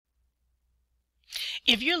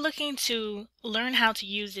If you're looking to learn how to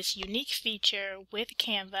use this unique feature with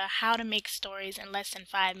Canva, how to make stories in less than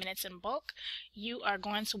 5 minutes in bulk, you are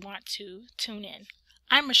going to want to tune in.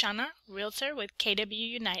 I'm Rashana, Realtor with KW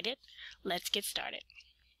United. Let's get started.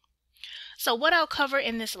 So what I'll cover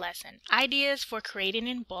in this lesson: ideas for creating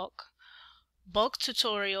in bulk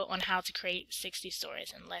tutorial on how to create 60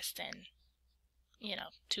 stories in less than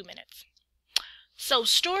 2 minutes. So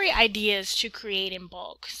story ideas to create in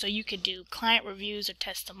bulk. So you could do client reviews or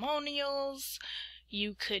testimonials.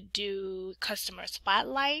 You could do customer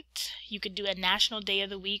spotlight. You could do a national day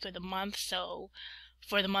of the week or the month. So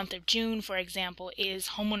for the month of June, for example, is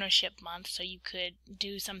homeownership month. So you could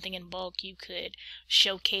do something in bulk. You could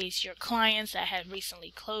showcase your clients that have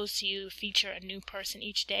recently closed to you, feature a new person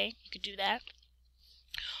each day. You could do that.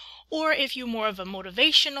 Or if you're more of a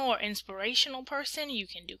motivational or inspirational person, you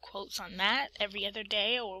can do quotes on that every other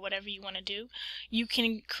day or whatever you want to do. You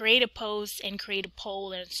can create a post and create a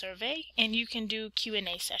poll and a survey, and you can do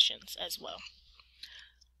Q&A sessions as well.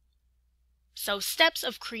 So steps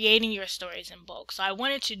of creating your stories in bulk. So I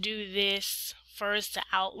wanted to do this first to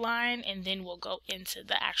outline, and then we'll go into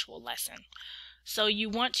the actual lesson. So you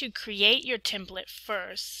want to create your template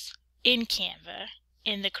first in Canva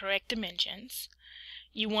in the correct dimensions.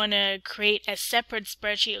 You want to create a separate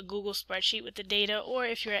spreadsheet, a Google spreadsheet with the data, or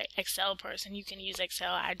if you're an Excel person, you can use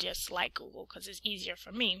Excel. I just like Google because it's easier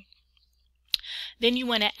for me. Then you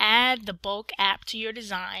want to add the bulk app to your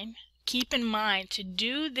design. Keep in mind, to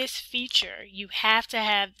do this feature, you have to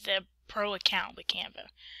have the Pro account with Canva.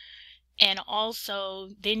 And also,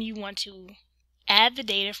 then you want to add the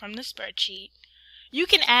data from the spreadsheet. You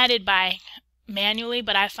can add it by manually,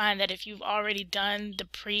 but I find that if you've already done the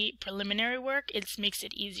preliminary work, it makes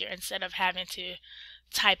it easier instead of having to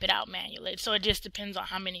type it out manually. So it just depends on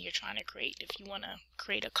how many you're trying to create. If you want to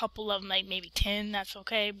create a couple of them, like maybe 10, that's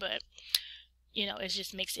okay, but it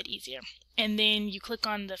just makes it easier. And then you click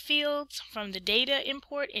on the fields from the data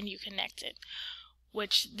import and you connect it,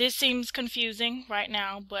 which this seems confusing right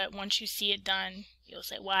now, but once you see it done, you'll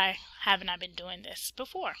say, why haven't I been doing this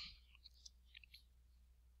before?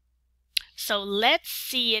 So let's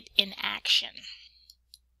see it in action.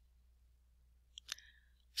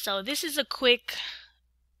 So this is a quick,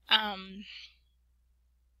 not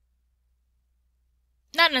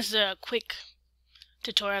necessarily a quick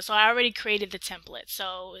tutorial. So I already created the template.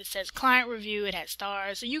 So it says client review, it has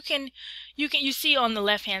stars. So you see on the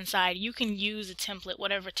left hand side, you can use a template,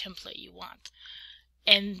 whatever template you want.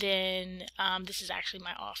 And then this is actually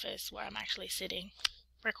my office where I'm actually sitting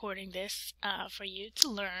recording this for you to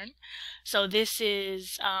learn. So this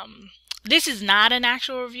is not an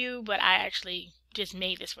actual review, but I actually just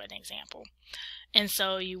made this for an example. And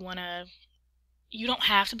so you don't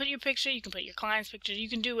have to put your picture, you can put your client's picture, you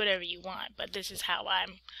can do whatever you want, but this is how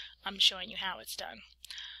I'm showing you how it's done.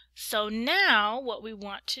 So now what we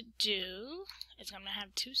want to do is I'm going to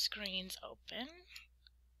have two screens open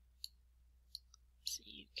so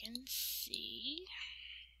you can see.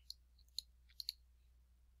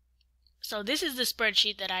 So this is the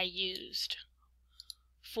spreadsheet that I used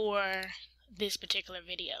for this particular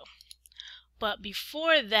video. But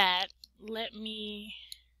before that, let me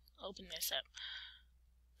open this up.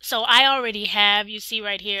 So I already have, you see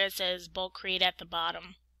right here it says bulk create at the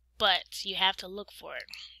bottom, but you have to look for it.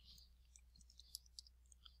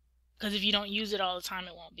 Because if you don't use it all the time,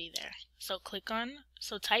 it won't be there. So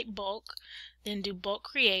type bulk, then do bulk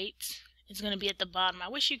create. It's going to be at the bottom. I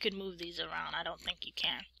wish you could move these around. I don't think you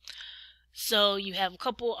can. So you have a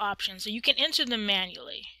couple options. So you can enter them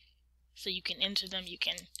manually. So you can enter them, you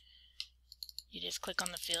just click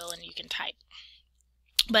on the field and you can type.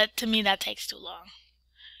 But to me that takes too long.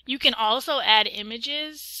 You can also add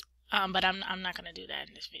images, but I'm not going to do that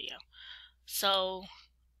in this video. So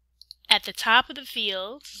at the top of the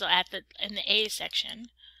field, so in the A section,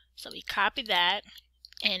 so we copy that,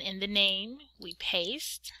 and in the name we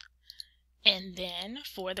paste. And then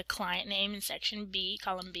for the client name in section B,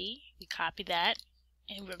 column B, we copy that,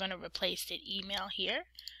 and we're going to replace the email here,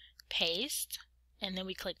 paste, and then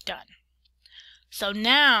we click done. So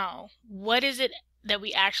now, what is it that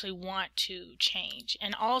we actually want to change?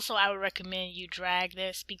 And also I would recommend you drag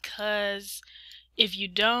this, because if you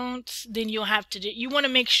don't, then you'll have to you want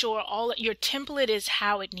to make sure your template is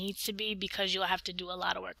how it needs to be, because you'll have to do a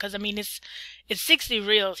lot of work. Because I mean, it's 60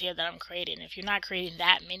 reels here that I'm creating. If you're not creating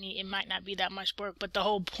that many, it might not be that much work. But the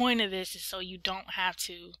whole point of this is so you don't have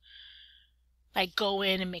to like go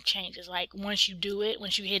in and make changes. Like once you do it,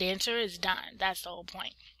 once you hit enter, it's done. That's the whole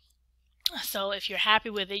point. So if you're happy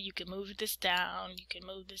with it, you can move this down. You can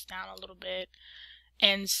move this down a little bit.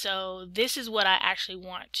 And so this is what I actually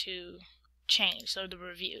want to change, so the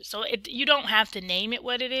review. So you don't have to name it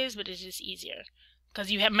what it is, but it's just easier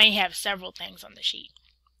because you may have several things on the sheet.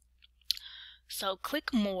 So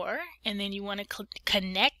click more, and then you want to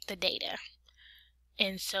connect the data.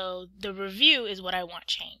 And so the review is what I want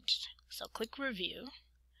changed. So click review,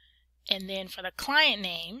 and then for the client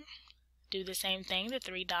name, do the same thing, the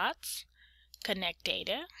 3 dots, connect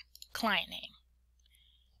data, client name.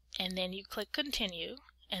 And then you click continue.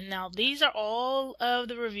 And now these are all of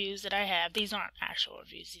the reviews that I have. These aren't actual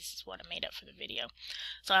reviews. This is what I made up for the video.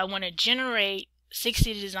 So I want to generate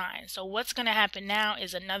 60 designs. So what's going to happen now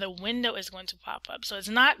is another window is going to pop up. So it's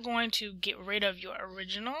not going to get rid of your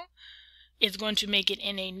original. It's going to make it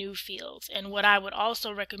in a new field. And what I would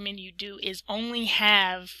also recommend you do is only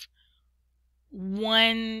have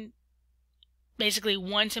basically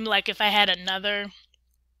one symbol. Like if I had another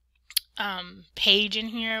page in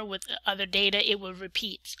here with other data, it would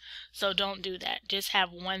repeat. So don't do that. Just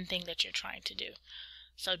have one thing that you're trying to do.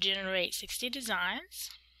 So generate 60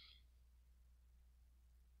 designs.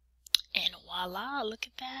 And voila, look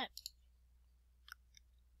at that.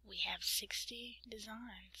 We have 60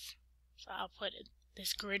 designs. So I'll put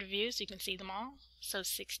this grid view so you can see them all. So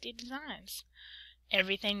 60 designs.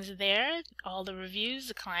 Everything's there, all the reviews,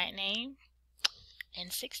 the client name,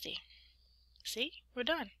 and 60. See, we're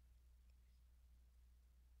done.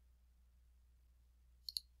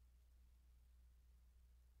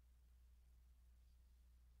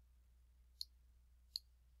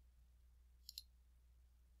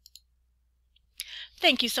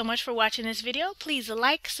 Thank you so much for watching this video. Please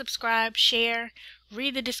like, subscribe, share,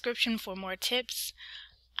 read the description for more tips.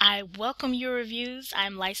 I welcome your reviews.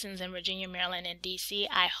 I'm licensed in Virginia, Maryland, and DC.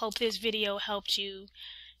 I hope this video helped you.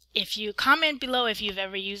 If you comment below if you've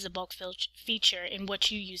ever used the bulk feature and what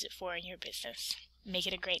you use it for in your business. Make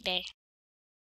it a great day.